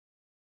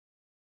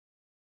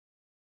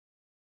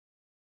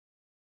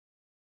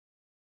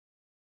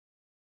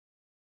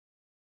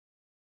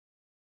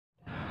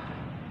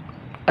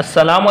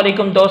अस्सलाम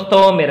वालेकुम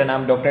दोस्तों, मेरा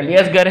नाम डॉक्टर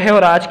अलियासगर है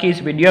और आज की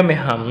इस वीडियो में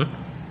हम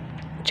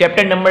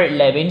chapter number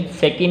 11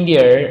 second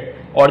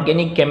year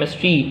organic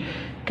chemistry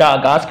का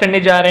आगाज़ करने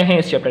जा रहे हैं।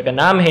 इस चैप्टर का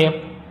नाम है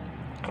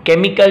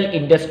केमिकल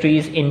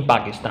इंडस्ट्रीज़ इन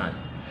पाकिस्तान।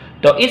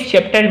 तो इस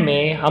चैप्टर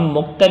में हम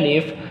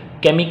मुख्तलिफ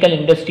केमिकल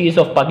इंडस्ट्रीज़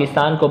ऑफ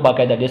पाकिस्तान को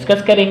बाकायदा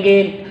डिस्कस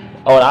करेंगे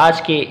और आज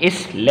के इस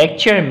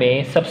लेक्चर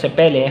में सबसे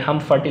पहले हम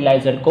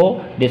फर्टिलाइज़र को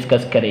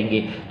डिस्कस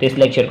करेंगे। तो इस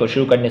लेक्चर को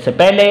शुरू करने से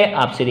पहले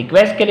आपसे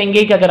रिक्वेस्ट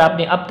करेंगे कि अगर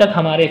आपने अब तक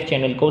हमारे इस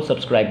चैनल को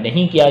सब्सक्राइब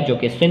नहीं किया, जो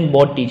कि सिंध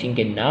बोर्ड टीचिंग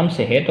के नाम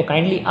से है, तो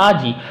काइंडली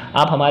आज ही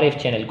आप हमारे इस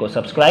चैनल को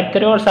सब्सक्राइब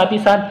करें और साथ ही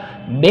साथ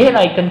बेल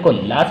आइकन को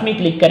लाजमी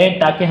क्लिक करें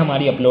ताकि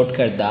हमारी अपलोड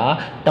करदा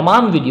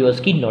तमाम वीडियोस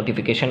की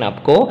नोटिफिकेशन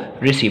आपको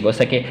रिसीव हो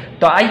सके।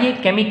 तो आइए,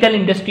 केमिकल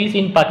इंडस्ट्रीज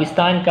इन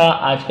पाकिस्तान का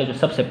आज का जो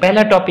सबसे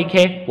पहला टॉपिक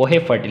है वो है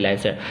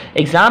फर्टिलाइज़र।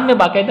 एग्जाम में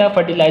बाकायदा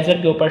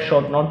फर्टिलाइज़र के ऊपर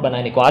शॉर्ट नोट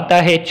बनाने को आता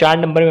है, 4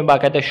 नंबर में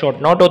बाकायदा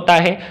शॉर्ट नोट होता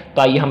है।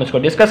 तो आइए हम इसको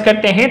डिस्कस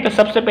करते हैं। तो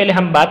सबसे पहले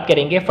हम बात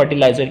करेंगे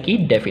फर्टिलाइज़र की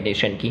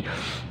डेफिनेशन की।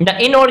 The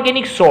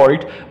inorganic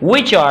salt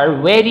which are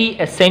very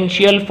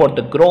essential for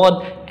the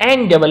growth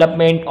and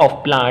development of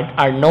plant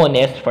are known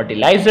as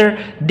fertilizer.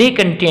 They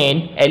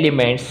contain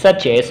elements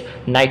such as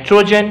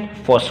nitrogen,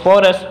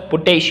 phosphorus,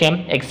 potassium,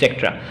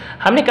 etc.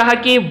 हमने कहा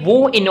कि वो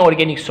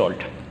inorganic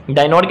salt,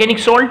 the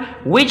inorganic salt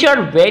which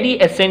are very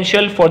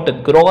essential for the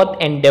growth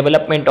and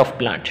development of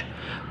plant,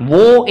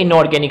 वो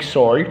inorganic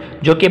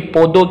salt जो कि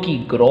पौधों की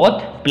growth,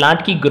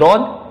 plant की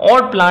ग्रोथ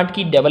और प्लांट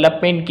की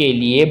डेवलपमेंट के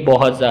लिए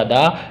बहुत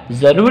ज़्यादा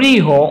ज़रूरी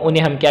हो,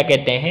 उन्हें हम क्या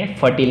कहते हैं?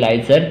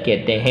 फर्टिलाइज़र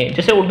कहते हैं।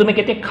 जैसे उर्दू में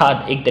कहते हैं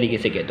खाद, एक तरीके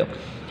से कहते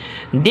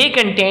हो। They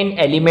contain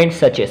elements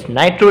such as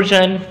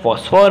nitrogen,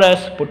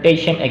 phosphorus,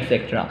 potassium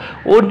etcetera.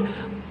 और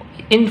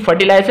इन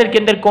फर्टिलाइज़र के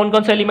अंदर कौन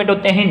कौन से एलिमेंट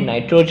होते हैं?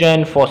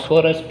 नाइट्रोजन,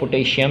 फॉस्फोरस,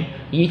 पोटेशियम,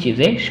 ये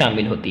चीज़ें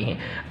शामिल होती हैं।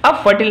 अब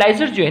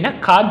फर्टिलाइज़र जो है ना,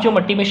 खाद जो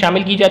मिट्टी में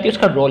शामिल की जाती है,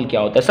 उसका रोल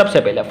क्या होता है? सबसे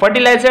पहले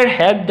fertiliser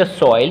help the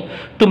soil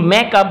to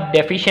make up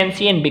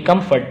deficiency and become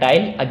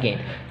fertile again.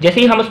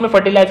 जैसे ही हम उसमें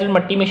फर्टिलाइज़र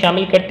मिट्टी में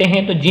शामिल करते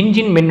हैं तो जिन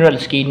जिन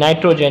मिनरल्स की,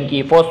 नाइट्रोजन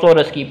की,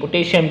 फॉस्फोरस की,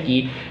 पोटेशियम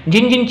की,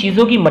 जिन जिन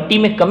चीज़ों की मिट्टी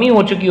में कमी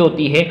हो चुकी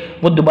होती है,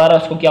 वो दोबारा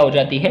उसको क्या हो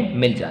जाती है?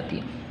 मिल जाती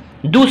है।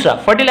 दूसरा,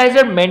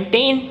 fertiliser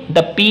maintain the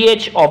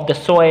pH of the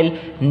soil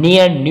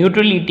near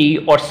neutrality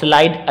और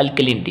स्लाइड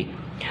अल्कलिनिटी।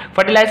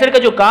 फर्टिलाइजर का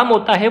जो काम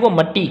होता है वो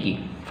मिट्टी की,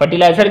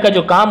 फर्टिलाइजर का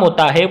जो काम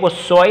होता है वो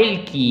सॉइल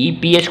की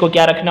पीएच को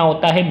क्या रखना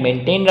होता है?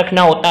 मेंटेन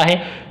रखना होता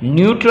है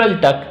न्यूट्रल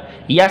तक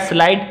या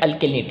स्लाइड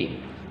अल्कलिनिटी,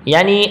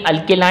 यानी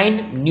अल्केलाइन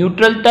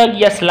न्यूट्रल तक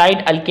या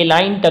स्लाइड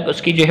अल्केलाइन तक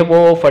उसकी जो है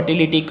वो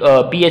फर्टिलिटी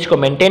पीएच को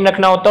मेंटेन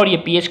रखना होता है। और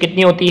ये पीएच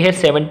कितनी होती है?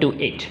 7 to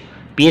 8।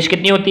 पीएच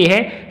कितनी होती है?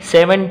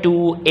 7 to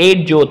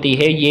 8 जो होती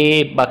है,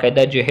 ये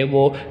बाकायदा जो है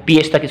वो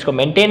पीएच तक इसको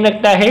मेंटेन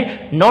रखता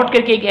है। नोट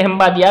करके एक अहम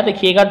बात याद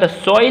रखिएगा, the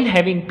soil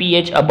having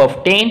pH above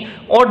 10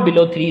 और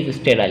बिलो 3 इज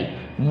स्टेराइल।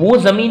 वो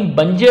जमीन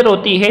बंजर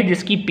होती है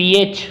जिसकी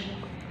पीएच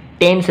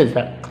 10 से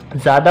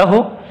ज़्यादा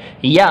हो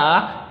या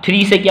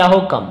 3 से क्या हो?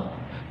 कम।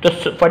 तो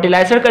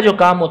फर्टिलाइजर का जो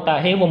काम होता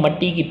है वो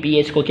मिट्टी की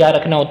पीएच को क्या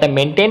रखना होता है?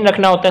 मेंटेन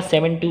रखना होता है,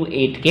 7 to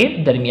 8 के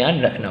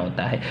दरमियान रखना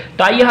होता है।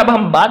 तो आइए अब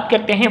हम बात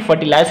करते हैं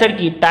फर्टिलाइजर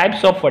की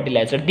types of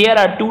fertiliser. There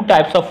are 2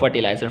 types of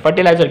fertiliser.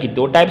 Fertiliser की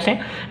 2 टाइप्स हैं।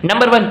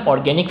 Number 1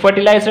 organic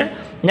fertiliser,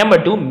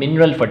 number 2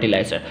 mineral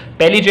fertiliser.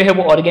 पहली जो है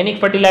वो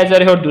ऑर्गेनिक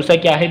फर्टिलाइजर है और दूसरा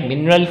क्या है?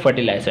 Mineral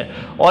fertiliser.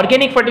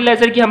 ऑर्गेनिक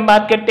फर्टिलाइजर की हम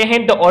बात करते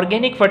हैं। The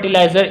organic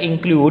fertiliser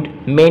include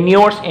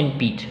manures and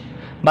पीट।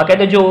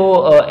 बाकायदा जो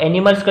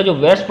एनिमल्स का जो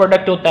वेस्ट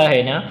प्रोडक्ट होता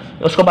है ना,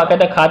 उसको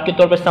बाकायदा खाद के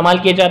तौर पर इस्तेमाल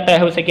किया जाता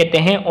है, उसे कहते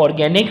हैं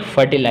ऑर्गेनिक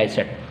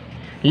फर्टिलाइजर।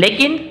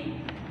 लेकिन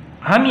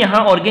हम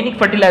यहाँ ऑर्गेनिक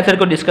फर्टिलाइजर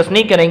को डिस्कस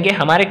नहीं करेंगे,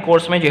 हमारे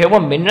कोर्स में जो है वो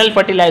मिनरल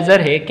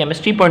फर्टिलाइजर है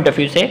केमिस्ट्री पॉइंट ऑफ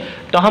व्यू से,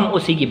 तो हम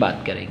उसी की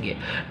बात करेंगे।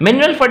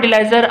 Mineral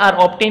fertiliser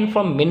are obtain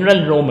from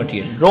mineral raw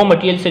material. Raw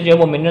material से जो है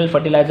वो मिनरल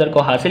फर्टिलाइजर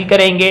को हासिल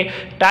करेंगे।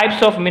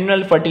 Types of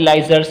mineral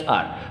fertilisers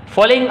are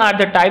following are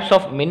the types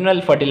of mineral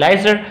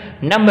fertiliser.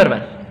 Number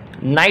 1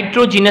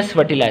 nitrogenous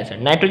fertiliser.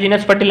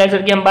 Nitrogenous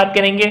fertiliser की हम बात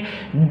करेंगे।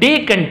 They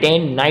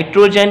contain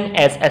nitrogen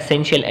as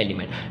essential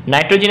element.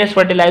 Nitrogenous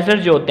fertiliser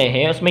जो होते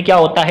हैं उसमें क्या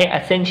होता है?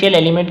 एसेंशियल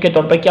एलिमेंट के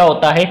तौर पर क्या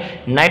होता है?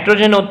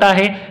 नाइट्रोजन होता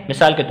है।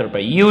 मिसाल के तौर पर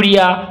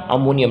urea,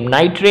 ammonium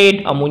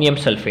nitrate, ammonium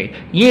sulphate,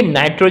 ये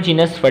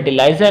नाइट्रोजिनस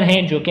फर्टिलाइजर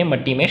हैं जो कि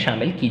मिट्टी में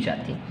शामिल की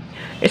जाती हैं।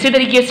 इसी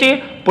तरीके से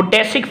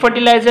potassic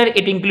fertiliser,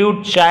 it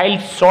include child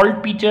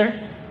salt Peter,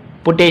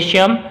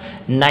 potassium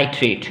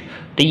nitrate.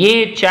 तो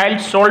ये चाइल्ड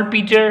सॉल्ट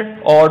पीटर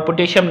और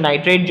पोटेशियम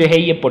नाइट्रेट जो है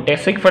ये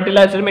पोटेशिक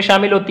फर्टिलाइजर में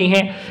शामिल होती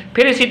हैं।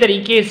 फिर इसी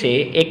तरीके से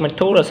एक मिनट,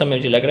 थोड़ा सा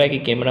मुझे लग रहा है कि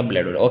कैमरा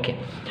ब्लर हो रहा है। Okay,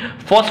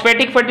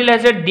 phosphatic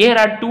fertiliser, there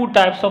are 2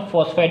 types of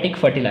phosphatic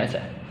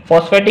fertiliser.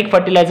 Phosphatic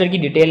fertiliser की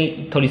डिटेल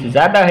थोड़ी सी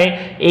ज़्यादा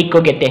है। एक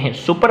को कहते हैं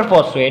सुपर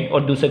फॉस्फेट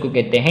और दूसरे को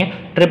कहते हैं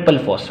ट्रिपल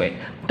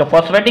फॉस्फेट। तो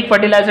फॉस्फेटिक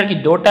फर्टिलाइजर की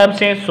 2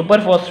 टाइप्स हैं,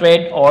 सुपर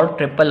फॉस्फेट और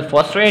ट्रिपल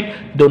फॉस्फेट।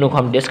 दोनों को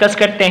हम डिस्कस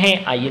करते हैं।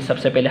 आइए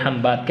सबसे पहले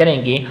हम बात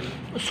करेंगे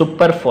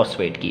सुपर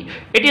फॉस्फेट की।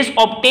 It is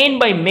obtain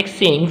by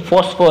mixing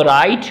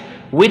फॉस्फोराइड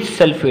with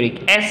sulphuric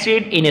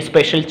acid in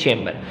special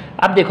chamber.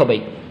 अब देखो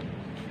भाई,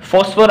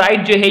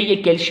 फॉस्फोराइड जो है ये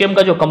कैल्शियम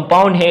का जो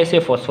कंपाउंड है इसे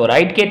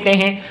फॉस्फोराइड कहते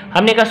हैं।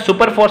 हमने कहा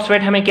सुपर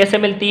फॉस्फेट हमें कैसे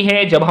मिलती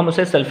है, जब हम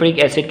उसे सल्फ्यूरिक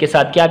एसिड के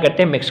साथ क्या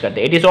करते हैं, मिक्स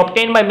करते हैं। It is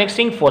obtained by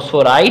mixing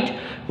फॉस्फोराइड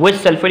with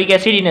sulphuric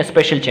acid in A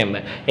special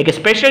chamber. एक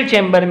स्पेशल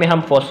चैम्बर में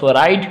हम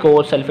फॉस्फोराइड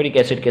को सल्फ्यूरिक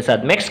एसिड के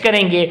साथ मिक्स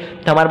करेंगे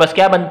तो हमारे पास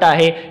क्या बनता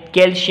है,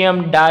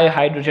 कैल्शियम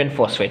डाइहाइड्रोजन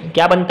फॉस्फेट।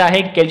 क्या बनता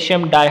है,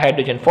 कैल्शियम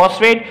डाइहाइड्रोजन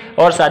फॉस्फेट,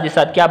 और साथ ही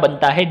साथ क्या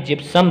बनता है,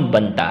 जिप्सम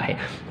बनता है।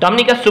 तो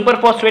हमने कहा सुपर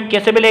फॉस्फेट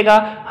कैसे मिलेगा,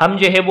 हम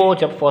जो है वो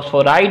जब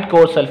फॉस्फोराइड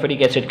को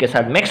सल्फ्यूरिक एसिड के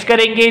साथ मिक्स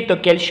करेंगे तो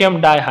कैल्शियम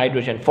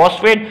डाइहाइड्रोजन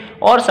फॉस्फेट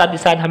और साथ ही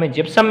साथ हमें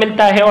जिप्सम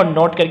मिलता है। और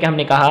नोट करके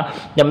हमने कहा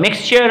the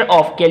mixture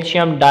of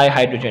calcium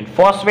dihydrogen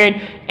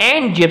phosphate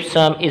and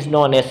gypsum is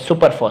known as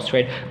super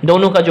phosphate.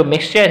 दोनों का जो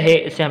मिक्सचर है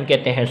इसे हम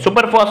कहते हैं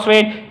super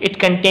phosphate. It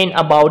contain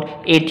about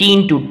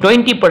 18 to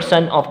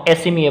 20% of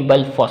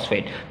एसिमिएबल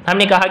phosphate.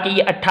 हमने कहा कि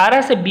ये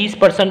 18 से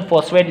 20%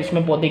 फॉस्फेट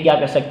इसमें पौधे क्या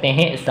कर सकते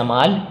हैं,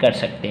 इस्तेमाल कर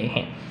सकते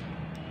हैं।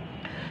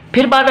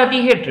 फिर बात आती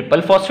है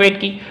ट्रिपल फॉस्फेट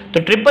की।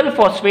 तो ट्रिपल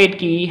फॉस्फेट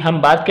की हम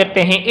बात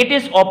करते हैं, it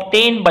is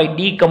obtained by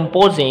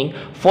डीकंपोजिंग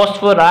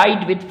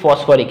फॉस्फोराइड with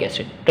phosphoric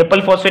acid.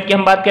 Triple phosphate की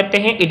हम बात करते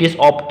हैं, it is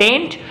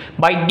obtained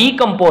by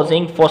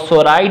डीकंपोजिंग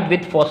फॉस्फोराइड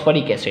with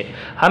phosphoric acid.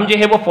 हम जो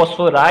है वो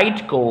फॉस्फोराइड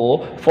को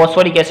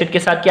फॉस्फोरिक एसिड के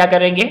साथ क्या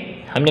करेंगे,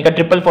 हमने कहा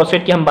ट्रिपल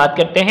फॉस्फेट की हम बात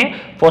करते हैं,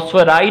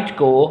 फॉस्फोराइड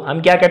को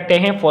हम क्या करते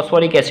हैं,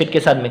 फॉस्फोरिक एसिड के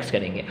साथ मिक्स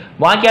करेंगे।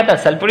 वहां क्या था,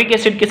 सल्फ्यूरिक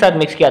एसिड के साथ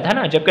मिक्स किया था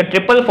ना, जबकि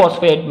ट्रिपल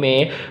फॉस्फेट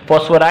में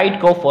फॉस्फोराइड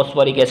को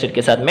फॉस्फोरिक एसिड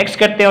के साथ मिक्स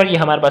करते हैं और ये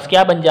हमारे पास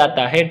क्या बन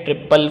जाता है,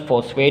 ट्रिपल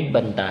फॉस्फेट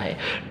बनता है।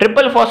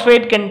 Triple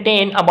phosphate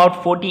contain about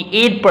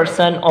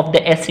 48% of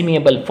the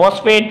एसिमिएबल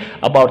phosphate,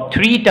 about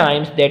 3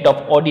 times that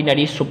of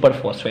ordinary super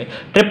phosphate.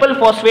 Triple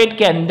phosphate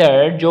के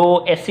अंदर जो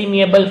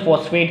एसिमिएबल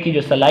फॉस्फेट की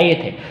जो सलाहियत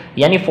है,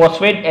 यानी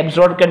फॉस्फेट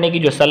एब्जॉर्ब करने की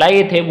जो सलाहियत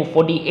है वो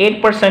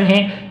 48%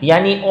 है,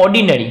 यानी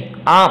ऑर्डिनरी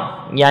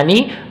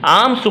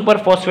आम सुपर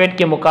फॉस्फेट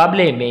के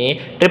मुकाबले में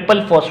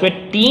ट्रिपल फॉस्फेट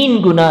 3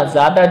 गुना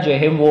ज्यादा जो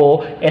है वो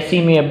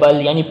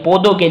एसिमिएबल यानी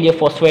पौधों के लिए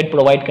फॉस्फेट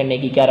प्रोवाइड करने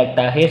की क्या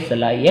रखता है,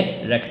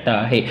 सलाहियत रखता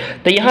है।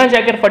 तो यहां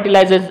जाकर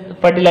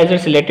फर्टिलाइजर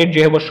से रिलेटेड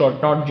जो है वो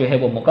शॉर्ट नोट जो है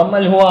वो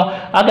मुकम्मल हुआ।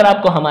 अगर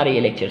आपको हमारे ये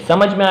लेक्चर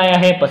समझ में आया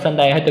है,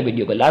 पसंद आया है तो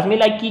वीडियो को लाजमी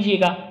लाइक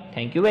कीजिएगा।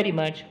 Thank you very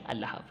much.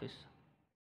 Allah Hafiz.